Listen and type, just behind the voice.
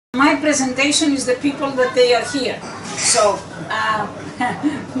my presentation is the people that they are here. So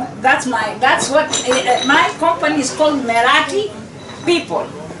that's what my company is called Meraki People.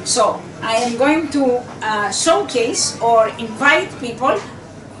 So I am going to showcase or invite people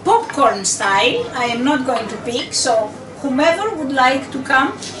popcorn style. I am not going to pick, so whomever would like to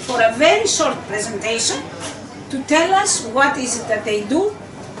come for a very short presentation to tell us what is it that they do,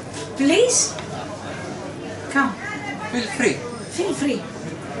 please come. Feel free. Feel free.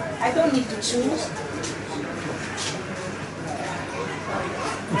 I don't need to choose.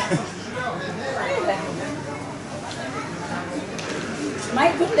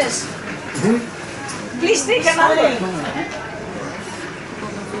 My goodness. Please take another.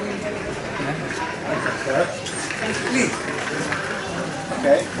 Please.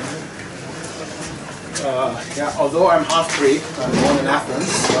 Okay. Yeah, although I'm half Greek, I'm born in Athens.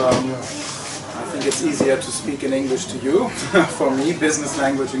 I think it's easier to speak in English to you. For me, business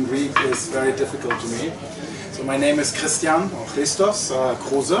language in Greek is very difficult to me. So my name is Kristian, or Christos,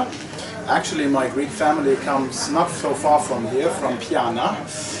 Kruze. Actually, my Greek family comes not so far from here, from Piana,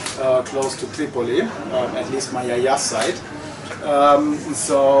 close to Tripoli, at least my yaya's side.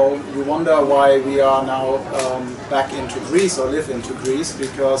 So you wonder why we are now back into Greece, or live into Greece,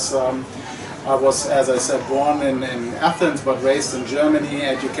 because I was, as I said, born in Athens but raised in Germany,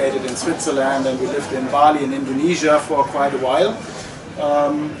 educated in Switzerland, and we lived in Bali in Indonesia for quite a while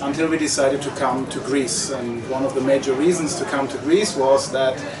until we decided to come to Greece. And one of the major reasons to come to Greece was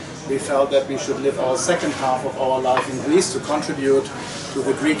that we felt that we should live our second half of our life in Greece to contribute to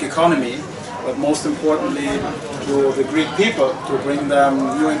the Greek economy, but most importantly to the Greek people, to bring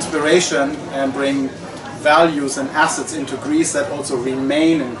them new inspiration and bring values and assets into Greece that also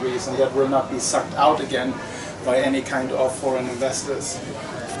remain in Greece and that will not be sucked out again by any kind of foreign investors.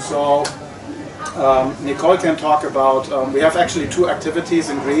 So Nicole can talk about, we have actually two activities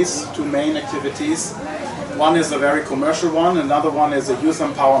in Greece, two main activities. One is a very commercial one, another one is a youth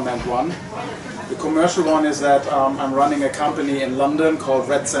empowerment one. The commercial one is that I'm running a company in London called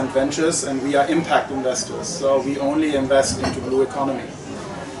Red Sand Ventures, and we are impact investors, so we only invest into blue economy.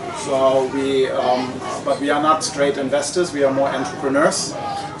 So but we are not straight investors, we are more entrepreneurs.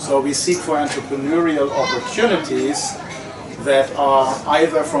 So we seek for entrepreneurial opportunities that are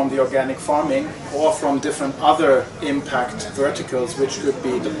either from the organic farming or from different other impact verticals, which could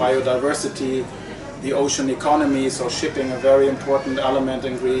be the biodiversity, the ocean economy, so shipping, a very important element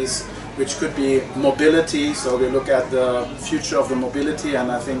in Greece, which could be mobility. So we look at the future of the mobility,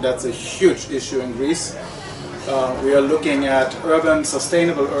 and I think that's a huge issue in Greece. We are looking at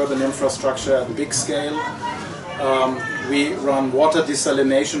sustainable urban infrastructure at a big scale. We run water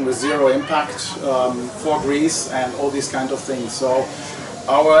desalination with zero impact for Greece and all these kind of things. So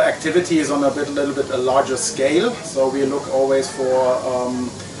our activity is on a little bit a larger scale. So we look always for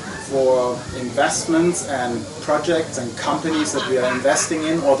investments and projects and companies that we are investing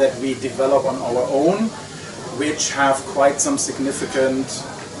in or that we develop on our own, which have quite some significant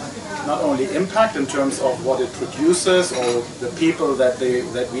not only impact in terms of what it produces or the people that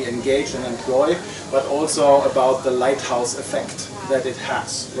we engage and employ, but also about the lighthouse effect that it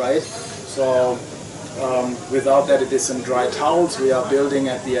has, right? So without that it is in dry towels. We are building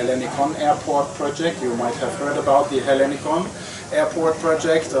at the Hellenikon Airport project. You might have heard about the Hellenikon Airport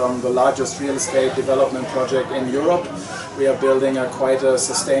project, the largest real estate development project in Europe. We are building quite a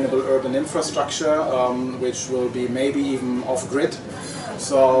sustainable urban infrastructure, which will be maybe even off-grid.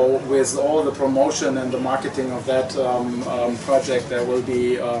 So with all the promotion and the marketing of that project, there will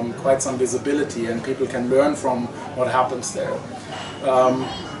be quite some visibility and people can learn from what happens there.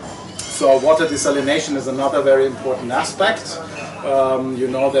 So water desalination is another very important aspect. You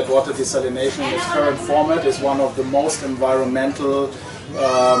know that water desalination in its current format is one of the most environmental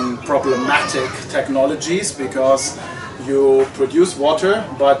problematic technologies, because you produce water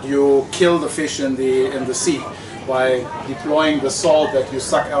but you kill the fish in the sea. By deploying the salt that you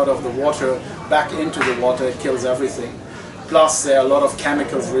suck out of the water back into the water, it kills everything. Plus there are a lot of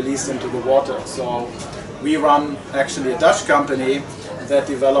chemicals released into the water. So we run actually a Dutch company that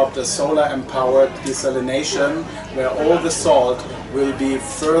developed a solar-empowered desalination where all the salt will be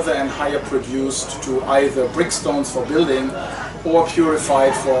further and higher produced to either brickstones for building or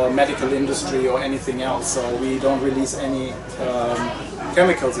purified for medical industry or anything else. So we don't release any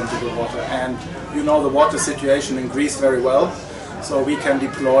chemicals into the water. And you know the water situation in Greece very well. So we can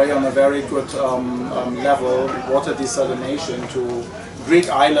deploy on a very good level water desalination to Greek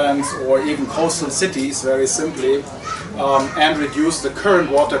islands or even coastal cities, very simply, and reduce the current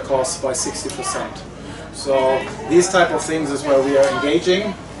water costs by 60%. So these type of things is where we are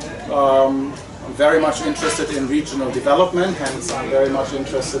engaging. I'm very much interested in regional development, hence I'm very much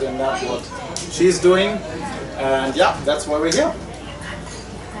interested in that, what she's doing. And yeah, that's why we're here.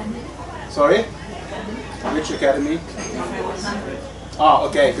 Sorry? Which academy? Ah,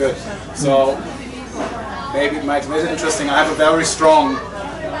 okay, good. So maybe it might be interesting. I have a very strong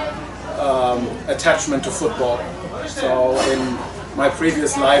attachment to football. So in my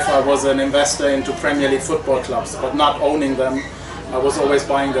previous life I was an investor into Premier League football clubs, but not owning them. I was always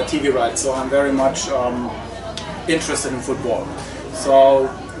buying their TV rights, so I'm very much interested in football. So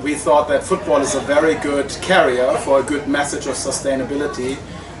we thought that football is a very good carrier for a good message of sustainability,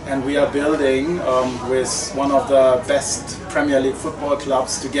 and we are building with one of the best Premier League football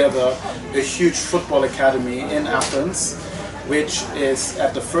clubs together a huge football academy in Athens, which is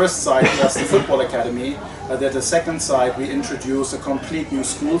at the first site just the football academy, but at the second site we introduce a complete new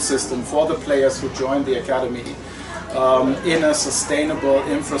school system for the players who join the academy. In a sustainable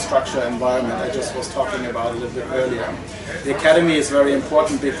infrastructure environment I just was talking about a little bit earlier. The academy is very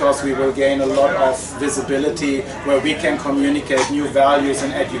important because we will gain a lot of visibility where we can communicate new values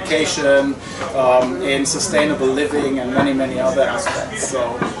in education, in sustainable living and many other aspects.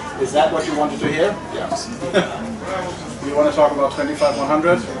 So is that what you wanted to hear? Yes. You want to talk about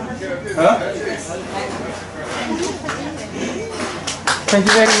 25-100? Huh? Thank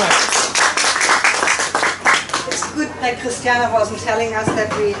you very much. Good that Christiana wasn't telling us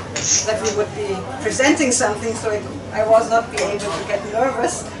that we would be presenting something, so I was not being able to get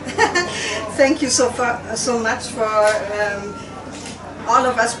nervous. Thank you so much for all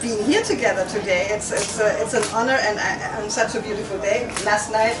of us being here together today. It's an honor, and on such a beautiful day. Last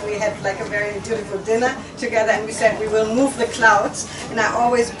night we had like a very beautiful dinner together, and we said we will move the clouds. And I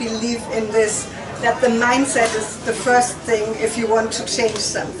always believe in this, that the mindset is the first thing if you want to change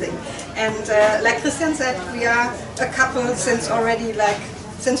something. And like Christian said, we are a couple since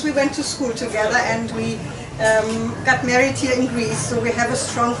we went to school together, and we got married here in Greece, so we have a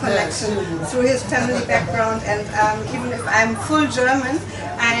strong connection through his family background. And even if I'm full German,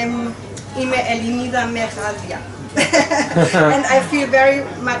 I'm Ime Elinida Meradia. And I feel very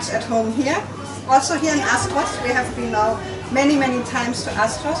much at home here. Also here in Astros, we have been now many times to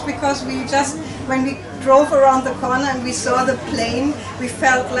Astros, because we just, when we drove around the corner and we saw the plane, we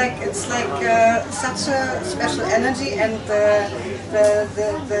felt like it's like such a special energy, and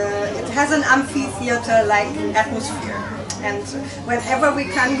it has an amphitheater-like atmosphere. And whenever we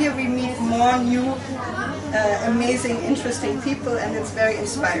come here, we meet more new, amazing, interesting people, and it's very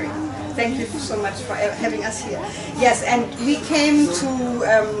inspiring. Thank you so much for having us here. Yes, and we came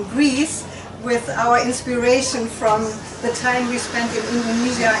to Greece with our inspiration from the time we spent in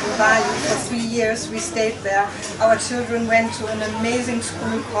Indonesia, in Bali, for 3 years. We stayed there. Our children went to an amazing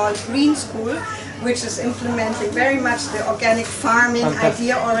school called Green School, which is implementing very much the organic farming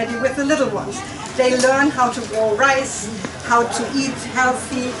idea already with the little ones. They learn how to grow rice, how to eat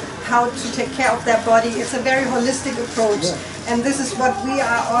healthy, how to take care of their body. It's a very holistic approach. And this is what we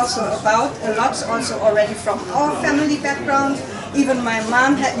are also about, a lot also already from our family background. Even my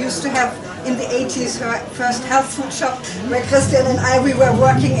mom used to have in the 80s her first health food shop, where Christian and we were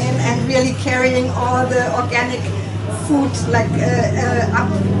working in and really carrying all the organic food like up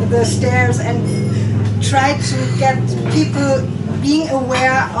the stairs, and try to get people being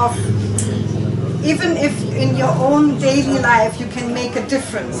aware of, even if in your own daily life you can make a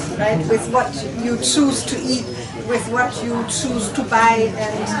difference, right, with what you choose to eat, with what you choose to buy.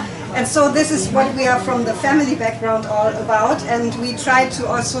 And so this is what we are from the family background all about, and we try to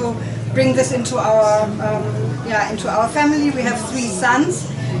also bring this into our family. We have 3 sons,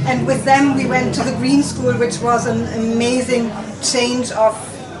 and with them we went to the Green School, which was an amazing change of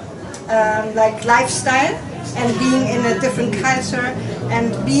like lifestyle, and being in a different culture,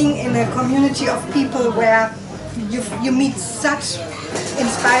 and being in a community of people where you meet such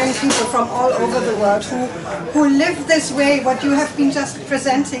inspiring people from all over the world who live this way, what you have been just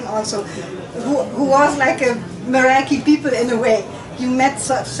presenting also, who was like a Meraki people in a way. You met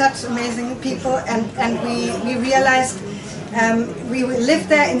such amazing people, and we realized we lived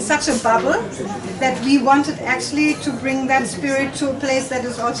there in such a bubble that we wanted actually to bring that spirit to a place that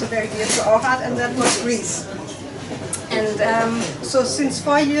is also very dear to our heart, and that was Greece. And so since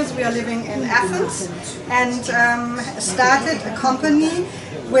 4 years we are living in Athens, and started a company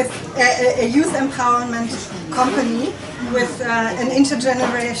with a youth empowerment company with an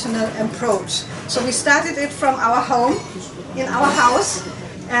intergenerational approach. So we started it from our home, in our house,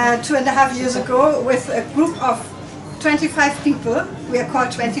 2.5 years ago, with a group of 25 people. We are called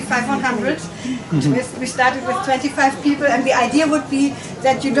 25-100. We started with 25 people, and the idea would be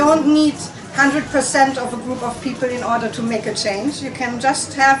that you don't need 100% of a group of people in order to make a change. You can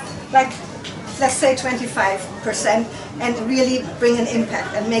just have like let's say 25%, and really bring an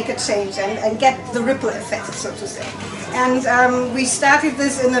impact and make a change and get the ripple effect, so to say. And we started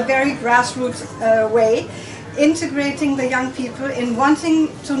this in a very grassroots way, integrating the young people in wanting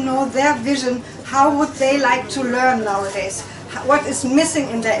to know their vision. How would they like to learn nowadays? What is missing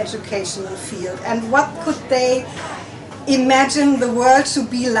in their educational field? And what could they imagine the world to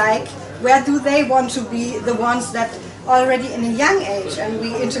be like? Where do they want to be the ones that already in a young age? And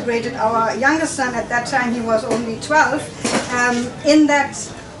we integrated our youngest son, at that time he was only 12, in that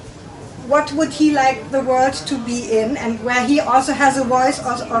what would he like the world to be in, and where he also has a voice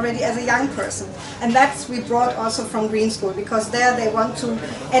also already as a young person. And that's we brought also from Green School, because there they want to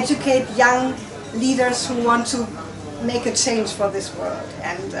educate young leaders who want to make a change for this world.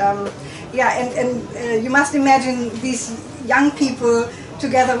 And you must imagine these young people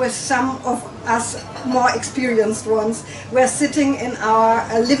together with some of us more experienced ones. We're sitting in our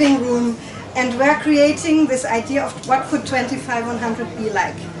living room and we're creating this idea of what could 2500 be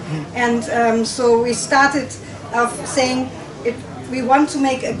like. And so we started of saying we want to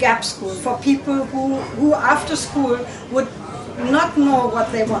make a gap school for people who after school would not know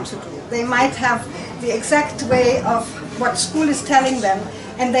what they want to do. They might have the exact way of what school is telling them,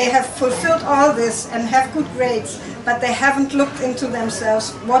 and they have fulfilled all this and have good grades, but they haven't looked into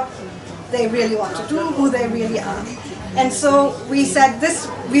themselves what they really want to do, who they really are. And so we said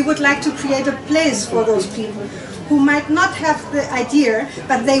we would like to create a place for those people who might not have the idea,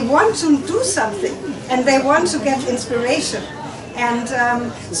 but they want to do something and they want to get inspiration. And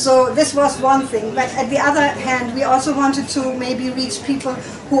so this was one thing, but at the other hand we also wanted to maybe reach people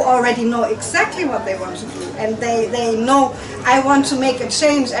who already know exactly what they want to do, and they know, I want to make a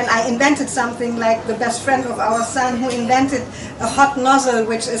change, and I invented something like the best friend of our son who invented a hot nozzle,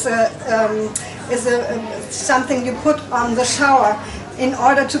 which is something you put on the shower in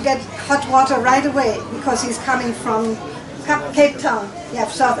order to get hot water right away, because he's coming from Cape Town,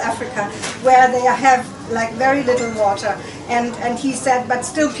 South Africa, where they have like very little water, and he said, but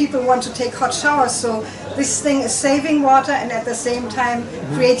still people want to take hot showers, so this thing is saving water and at the same time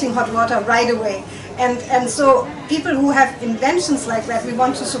creating hot water right away. And so people who have inventions like that, we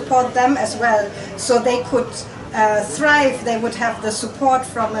want to support them as well, so they could thrive. They would have the support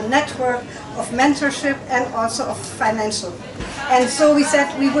from a network of mentorship and also of financial. And so we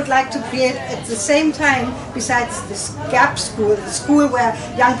said we would like to create at the same time, besides this gap school, the school where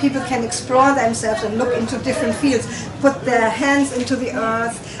young people can explore themselves and look into different fields, put their hands into the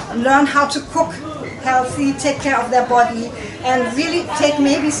earth, learn how to cook healthy, take care of their body, and really take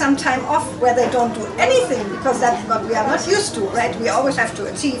maybe some time off where they don't do anything, because that's what we are not used to, right? We always have to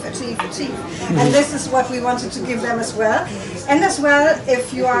achieve. And this is what we wanted to give them as well. And as well,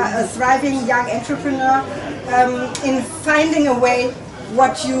 if you are a thriving young entrepreneur, in finding a way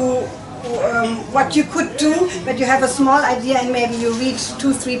what you could do, but you have a small idea and maybe you reach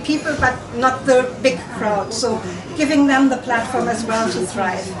 2-3 people, but not the big crowd. So giving them the platform as well to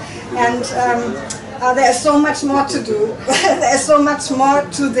thrive. And there's so much more to do. There's so much more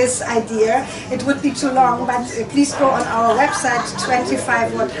to this idea. It would be too long, but please go on our website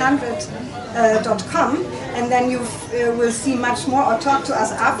 25100.com, and then you will see much more or talk to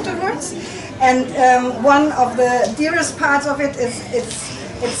us afterwards. And one of the dearest parts of it is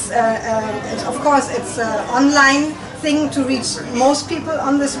of course it's an online thing to reach most people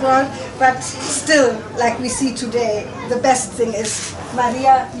on this world, but still, like we see today, the best thing is,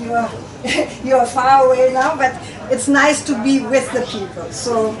 Maria, you're far away now, but it's nice to be with the people.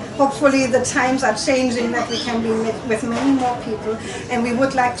 So hopefully the times are changing that we can be with many more people, and we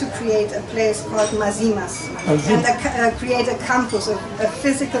would like to create a place called Mazimas, and create a campus, a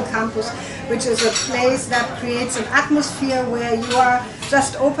physical campus, which is a place that creates an atmosphere where you are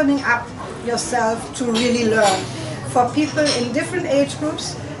just opening up yourself to really learn. For people in different age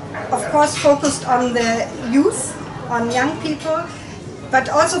groups, of course focused on the youth, on young people, but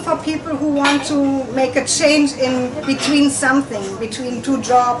also for people who want to make a change in between something, between 2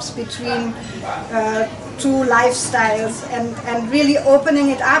 jobs, between 2 lifestyles, and really opening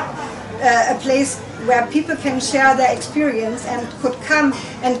it up, a place where people can share their experience and could come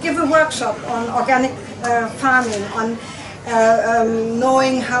and give a workshop on organic farming, on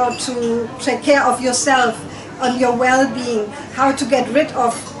knowing how to take care of yourself, on your well-being, how to get rid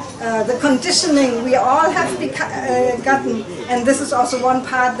of the conditioning we all have gotten. And this is also one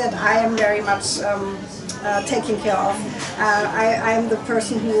part that I am very much taking care of. I am the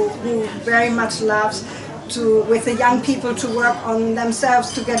person who very much loves with the young people to work on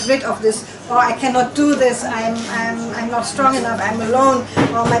themselves to get rid of this, or I cannot do this, I'm not strong enough, I'm alone,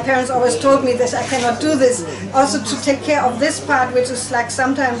 or my parents always told me this, I cannot do this. Also to take care of this part, which is like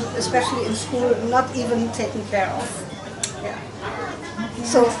sometimes, especially in school, not even taken care of. Yeah.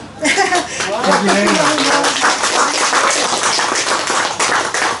 So, Thank you very much.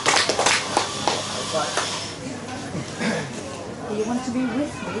 You want to be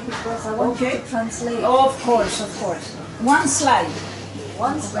with me because I want you to translate. Oh, of course, of course. One slide.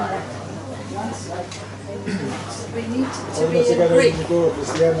 One slide. One slide. we need to be in Greek.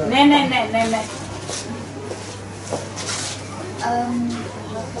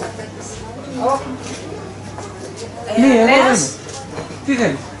 Ναι. Ανδρέας, τι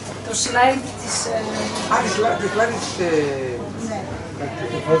θέλει. το slide της... Α, τη slide της...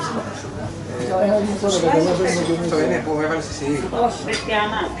 Το είναι που έβαλες εσύ. Όχι,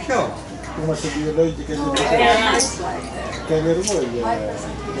 Χριστιανά. Ποιο? Που είμαστε βιολόγοι και καλλιεργούμε για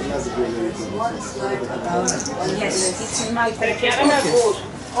nas βιολογικούς. Yes, it's in my Χριστιανά με ακούς.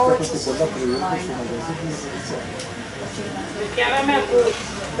 Έχετε πολλά προϊόντα στο μαγαζί. Χριστιανά με ακούς.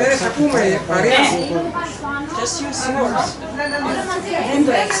 Ναι, σ' ακούμε, Μαρία. Just use yours. Δεν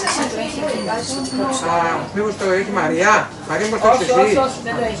το έχεις, εσύ το έχεις. Α, μήπως το έχει Μαρία. Μαρία, μήπως το έχεις εσύ. Όχι,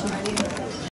 δεν το έχει Μαρία.